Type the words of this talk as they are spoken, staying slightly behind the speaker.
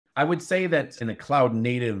I would say that in a cloud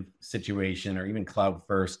native situation or even cloud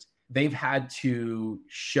first, they've had to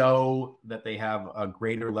show that they have a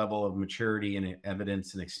greater level of maturity and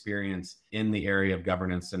evidence and experience in the area of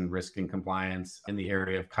governance and risk and compliance, in the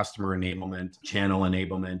area of customer enablement, channel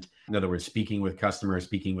enablement. In other words, speaking with customers,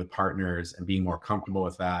 speaking with partners, and being more comfortable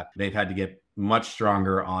with that. They've had to get much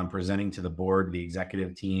stronger on presenting to the board, the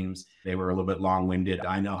executive teams. They were a little bit long-winded.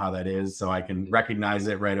 I know how that is, so I can recognize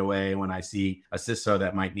it right away when I see a CISO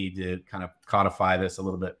that might need to kind of codify this a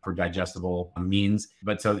little bit for digestible means.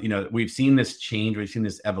 But so, we've seen this change. We've seen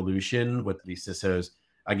this evolution with these CISOs.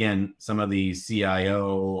 Again, some of the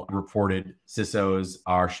CIO reported CISOs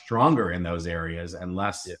are stronger in those areas and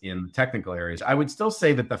less in the technical areas. I would still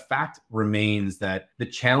say that the fact remains that the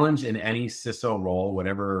challenge in any CISO role,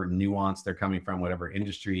 whatever nuance they're coming from, whatever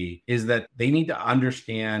industry, is that they need to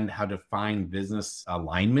understand how to find business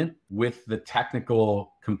alignment with the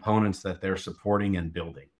technical components that they're supporting and building.